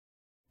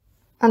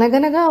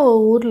అనగనగా ఓ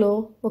ఊర్లో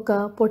ఒక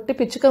పొట్టి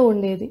పిచ్చుక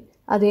ఉండేది.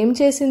 అదేం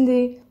చేసింది?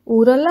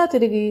 ఊరల్లా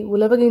తిరిగి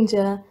ఉలవగింజ,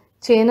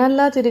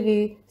 చేనల్లా తిరిగి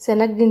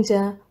శనగ్గింజ,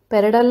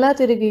 పెరడల్లా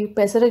తిరిగి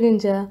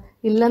పెసరగింజ,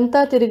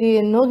 ఇల్లంతా తిరిగి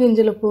ఎన్నో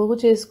గింజలు పోగు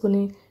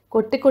చేసుకుని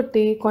కొట్టి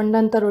కొట్టి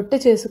కొండంత రొట్టె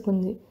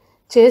చేసుకుంది.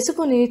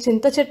 చేసుకుని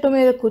చింత చెట్టు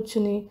మీద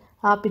కూర్చుని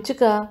ఆ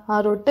పిచ్చుక ఆ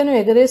రొట్టెను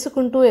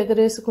ఎగరేసుకుంటూ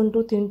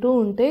ఎగరేసుకుంటూ తింటూ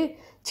ఉంటే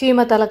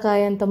చీమ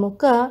తలకాయంత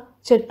ముక్క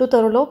చెట్టు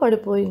తొరలో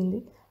పడిపోయింది.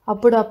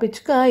 అప్పుడు ఆ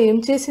పిచ్చుక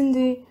ఏం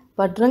చేసింది?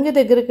 వడ్రంగి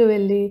దగ్గరికి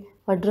వెళ్ళి,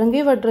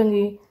 వడ్రంగి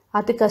వడ్రంగి,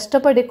 అతి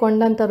కష్టపడి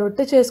కొండంత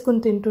రొట్టె చేసుకుని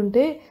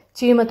తింటుంటే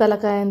చీమ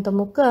తలకాయంత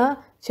ముక్క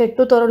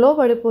చెట్టు తొరలో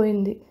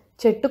పడిపోయింది.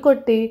 చెట్టు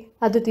కొట్టి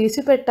అది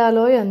తీసి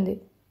పెట్టాలోయ్ అంది.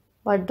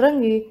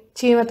 వడ్రంగి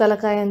చీమ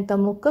తలకాయంత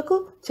ముక్కకు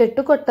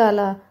చెట్టు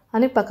కొట్టాలా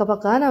అని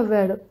పకపకా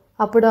నవ్వాడు.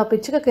 అప్పుడు ఆ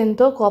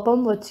పిచ్చుకకెంతో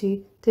కోపం వచ్చి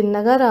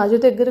తిన్నగా రాజు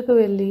దగ్గరకు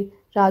వెళ్ళి,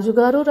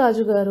 రాజుగారు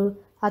రాజుగారు,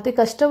 అతి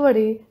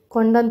కష్టపడి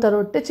కొండంత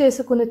రొట్టె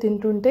చేసుకుని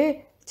తింటుంటే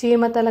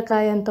చీమ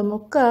తలకాయంత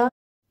ముక్క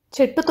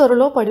చెట్టు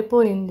తొరలో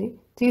పడిపోయింది.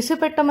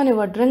 తీసిపెట్టమని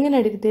వడ్రంగిని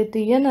అడిగితే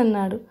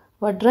తీయనన్నాడు.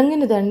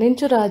 వడ్రంగిని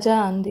దండించు రాజా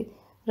అంది.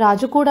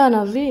 రాజు కూడా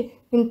నవ్వి,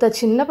 ఇంత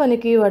చిన్న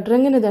పనికి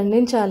వడ్రంగిని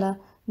దండించాలా?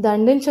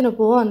 దండించను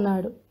పో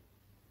అన్నాడు.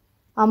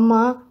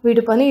 అమ్మా,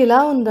 వీడి పని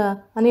ఇలా ఉందా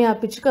అని ఆ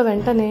పిచ్చుక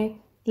వెంటనే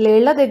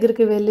లేళ్ల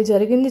దగ్గరికి వెళ్ళి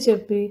జరిగింది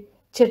చెప్పి,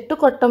 చెట్టు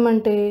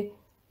కొట్టమంటే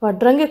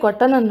వడ్రంగి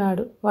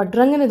కొట్టనన్నాడు.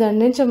 వడ్రంగిని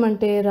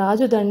దండించమంటే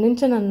రాజు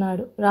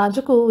దండించనన్నాడు.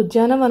 రాజుకు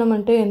ఉద్యానవనం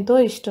అంటే ఎంతో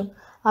ఇష్టం.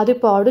 అది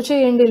పాడు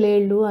చేయండి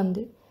లేళ్ళు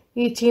అంది.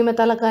 ఈ చీమ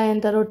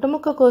తలకాయంత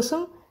రొట్టెముక్క కోసం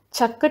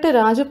చక్కటి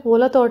రాజు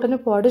పూల తోటని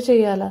పాడు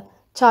చేయాలా?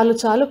 చాలు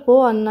చాలు పో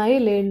అన్నాయి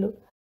లేళ్ళు.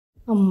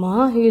 అమ్మా,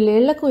 ఈ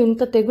లేళ్లకు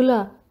ఇంత తెగులా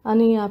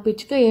అని ఆ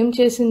పిచ్చుక ఏం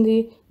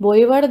చేసింది?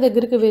 బోయవాడి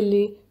దగ్గరికి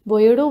వెళ్ళి,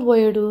 బోయడు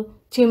బోయడు,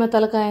 చీమ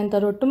తలకాయంత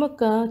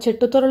రొట్టెముక్క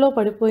చెట్టు తొరలో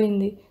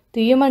పడిపోయింది.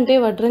 తీయమంటే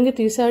వడ్రంగి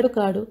తీశాడు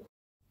కాడు.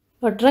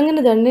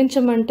 వడ్రంగిని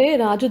దండించమంటే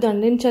రాజు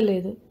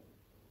దండించలేదు.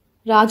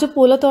 రాజు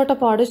పూలతోట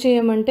పాడు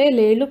చేయమంటే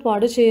లేళ్లు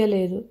పాడు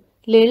చేయలేదు.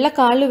 లేళ్ల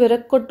కాళ్ళు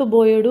విరక్కొట్టు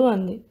బోయడు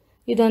అంది.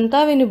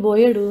 ఇదంతా విని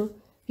బోయడు,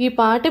 ఈ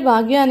పాటి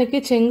భాగ్యానికి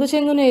చెంగు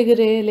చెంగును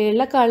ఎగిరే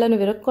లేళ్ల కాళ్లను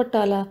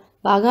విరక్కొట్టాలా?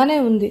 బాగానే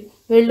ఉంది,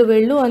 వెళ్ళు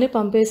వెళ్ళు అని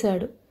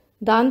పంపేశాడు.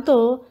 దాంతో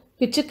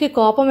పిచ్చుక్కి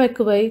కోపం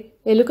ఎక్కువై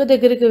ఎలుక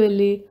దగ్గరికి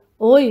వెళ్ళి,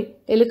 ఓయ్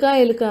ఎలుక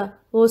ఎలుక,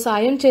 ఓ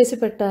సాయం చేసి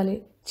పెట్టాలి.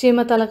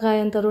 చీమ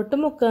తలకాయంత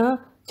రొట్టెముక్క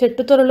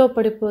చెట్టు తొరలో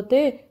పడిపోతే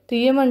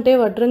తీయమంటే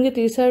వడ్రంగి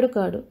తీశాడు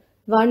కాడు.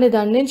 వాణ్ణి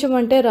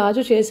దండించమంటే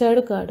రాజు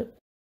చేశాడు కాడు.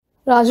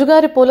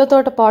 రాజుగారి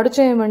పూలతోట పాడు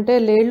చేయమంటే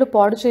లేళ్లు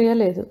పాడు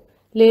చేయలేదు.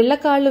 లేళ్ల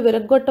కాళ్ళు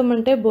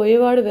విరగ్గొట్టమంటే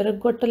బోయవాడు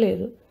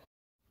విరగ్గొట్టలేదు.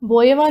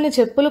 బోయవాని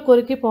చెప్పులు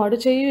కొరికి పాడు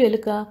చెయ్యు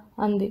ఎలుక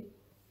అంది.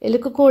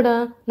 ఎలుక కూడా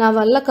నా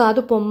వల్ల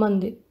కాదు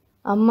పొమ్మంది.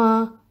 అమ్మా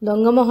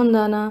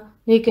దొంగమొహందానా,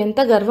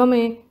 నీకెంత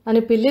గర్వమే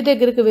అని పిల్లి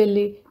దగ్గరికి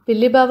వెళ్ళి,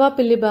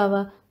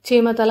 పిల్లిబావా,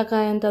 చీమ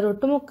తలకాయంత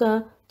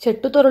రొట్టుముక్క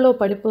చెట్టు తొరలో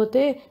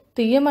పడిపోతే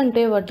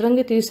తీయమంటే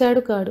వడ్రంగి తీశాడు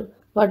కాడు.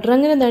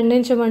 వడ్రంగిని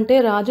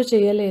దండించమంటే రాజు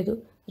చేయలేదు.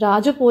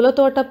 రాజు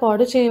పూలతోట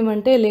పాడు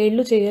చేయమంటే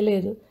లేళ్లు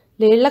చేయలేదు.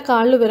 లేళ్ల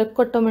కాళ్ళు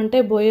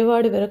విరక్కొట్టమంటే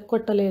బోయవాడు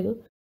విరక్కొట్టలేదు.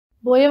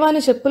 బోయవాని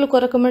చెప్పులు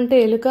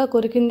కొరకమంటే ఎలుక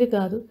కొరికింది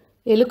కాదు.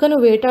 ఎలుకను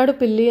వేటాడు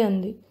పిల్లి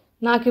అంది.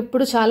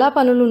 నాకిప్పుడు చాలా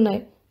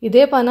పనులున్నాయి,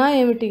 ఇదే పనా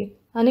ఏమిటి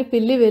అని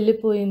పిల్లి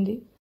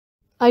వెళ్ళిపోయింది.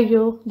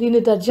 అయ్యో, దీని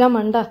దర్జా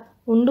మండ,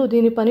 ఉండు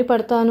దీని పని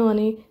పడతాను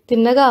అని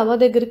తిన్నగా అవ్వ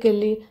దగ్గరికి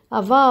వెళ్ళి,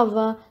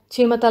 అవ్వ,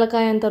 చీమ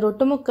తలకాయంత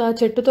రొట్టుముక్క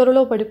చెట్టు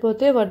తొరలో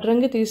పడిపోతే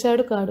వడ్రంగి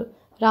తీశాడు కాడు.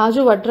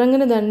 రాజు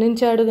వడ్రంగిని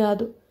దండించాడు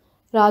కాదు.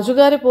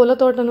 రాజుగారి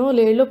పూలతోటను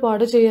లేళ్లు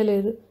పాడు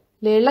చేయలేదు.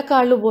 లేళ్ల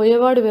కాళ్ళు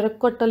బోయవాడు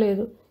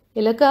విరక్కొట్టలేదు.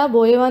 ఎలుక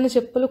బోయవాని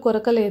చెప్పులు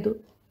కొరకలేదు.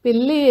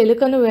 పిల్లి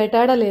ఎలుకను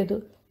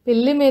వేటాడలేదు.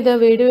 పిల్లి మీద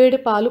వేడివేడి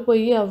పాలు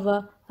పొయ్యి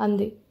అవ్వ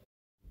అంది.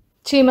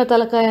 చీమ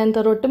తలకాయంత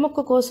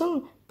రొట్టెముక్క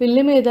కోసం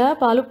పిల్లి మీద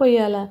పాలు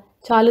పొయ్యాలా?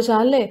 చాలు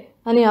చాలే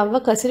అని అవ్వ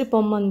కసిరి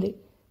పొమ్మంది.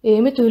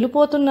 ఏమి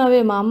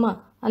తూలిపోతున్నావే మా అమ్మ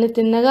అని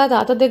తిన్నగా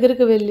తాత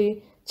దగ్గరికి వెళ్ళి,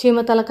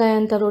 చీమ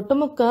తలకాయంత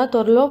రొట్టెముక్క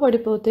త్వరలో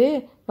పడిపోతే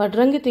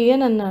వడ్రంగి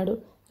తీయనన్నాడు.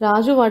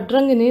 రాజు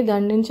వడ్రంగిని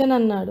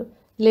దండించనన్నాడు.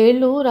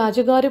 లేళ్లు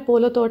రాజుగారి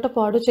పూలతోట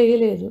పాడు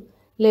చేయలేదు.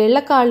 లేళ్ల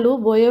కాళ్ళు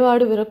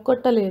బోయవాడు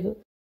విరక్కొట్టలేదు.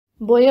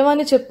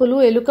 బోయవాని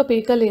చెప్పులు ఎలుక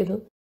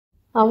పీకలేదు.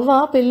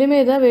 అవ్వ పిల్లి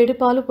మీద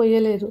వేడిపాలు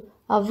పొయ్యలేదు.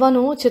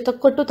 అవ్వను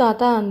చితక్కొట్టు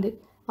తాత అంది.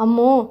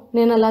 అమ్మో,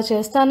 నేనలా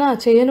చేస్తానా?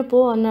 చేయను పో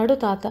అన్నాడు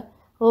తాత.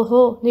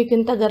 ఓహో,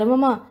 నీకింత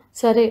గర్వమా?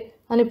 సరే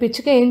అని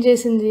పిచ్చుక ఏం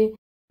చేసింది?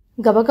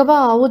 గబగబా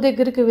ఆవు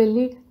దగ్గరికి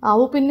వెళ్ళి,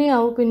 ఆవు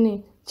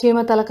పిన్ని,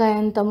 చీమ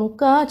తలకాయంత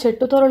ముక్క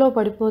చెట్టు తొరలో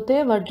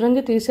పడిపోతే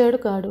వడ్రంగి తీశాడు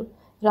కాడు.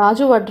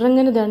 రాజు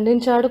వడ్రంగిని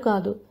దండించాడు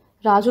కాదు.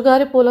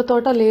 రాజుగారి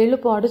పూలతోట లేళ్లు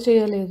పాడు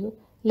చేయలేదు.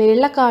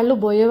 లేళ్ల కాళ్ళు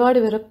బోయవాడు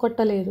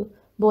విరక్కొట్టలేదు.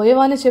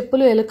 బోయవాని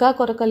చెప్పులు ఎలుక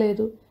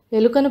కొరకలేదు.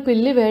 ఎలుకను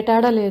పిల్లి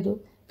వేటాడలేదు.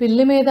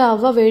 పిల్లి మీద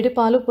అవ్వ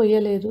వేడిపాలు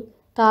పొయ్యలేదు.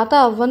 తాత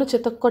అవ్వను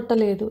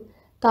చితక్కొట్టలేదు.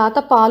 తాత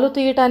పాలు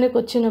తీయటానికి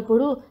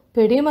వచ్చినప్పుడు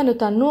పెడీమను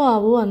తన్ను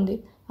ఆవు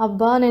అంది.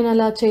 అబ్బా,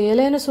 నేనలా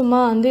చేయలేను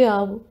సుమా అంది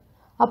ఆవు.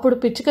 అప్పుడు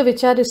పిచ్చుక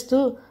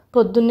విచారిస్తూ,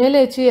 పొద్దున్నే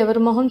లేచి ఎవరి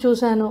మొహం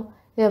చూశానో,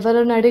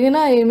 ఎవరిని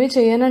అడిగినా ఏమీ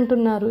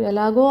చేయనంటున్నారు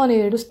ఎలాగో అని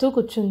ఏడుస్తూ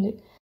కూర్చుంది.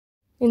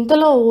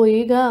 ఇంతలో ఓ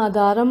ఈగ ఆ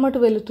దారమ్మటు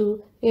వెళుతూ,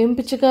 ఏం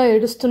పిచ్చిగా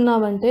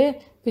ఏడుస్తున్నావంటే,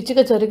 పిచ్చుక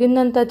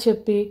జరిగిందంతా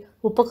చెప్పి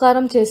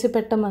ఉపకారం చేసి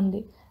పెట్టమంది.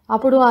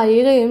 అప్పుడు ఆ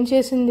ఈగ ఏం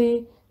చేసింది?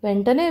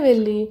 వెంటనే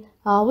వెళ్ళి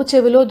ఆవు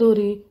చెవిలో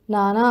దూరి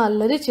నానా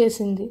అల్లరి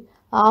చేసింది.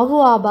 ఆవు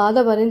ఆ బాధ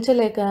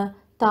భరించలేక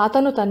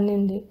తాతను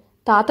తన్నింది.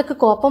 తాతకు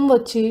కోపం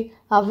వచ్చి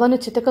అవ్వను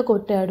చితక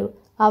కొట్టాడు.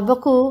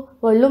 అవ్వకు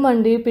ఒళ్ళు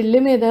మండి పిల్లి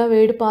మీద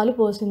వేడి పాలు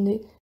పోసింది.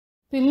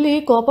 పిల్లి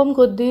కోపం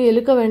కొద్దీ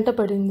ఎలుక వెంట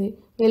పడింది.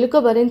 ఎలుక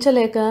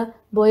భరించలేక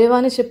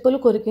బోయవాని చెప్పులు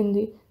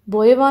కొరికింది.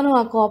 బోయవాను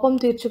ఆ కోపం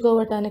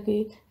తీర్చుకోవటానికి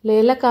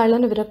లేళ్ల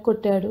కాళ్లను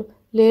విరక్కొట్టాడు.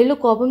 లేళ్లు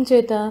కోపం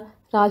చేత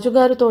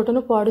రాజుగారి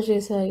తోటను పాడు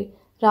చేశాయి.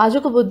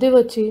 రాజుకు బుద్ధి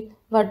వచ్చి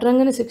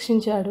వడ్రంగిని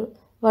శిక్షించాడు.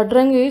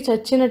 వడ్రంగి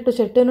చచ్చినట్టు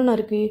చెట్టును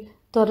నరికి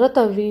తొర్ర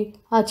తవ్వి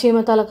ఆ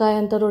చీమ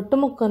తలకాయంత రొట్టు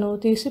ముక్కను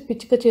తీసి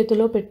పిచ్చుక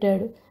చేతిలో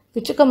పెట్టాడు.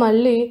 పిచ్చుక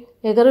మళ్ళీ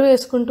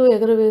ఎగరవేసుకుంటూ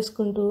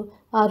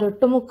ఆ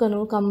రొట్టు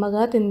ముక్కను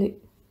కమ్మగా తింది.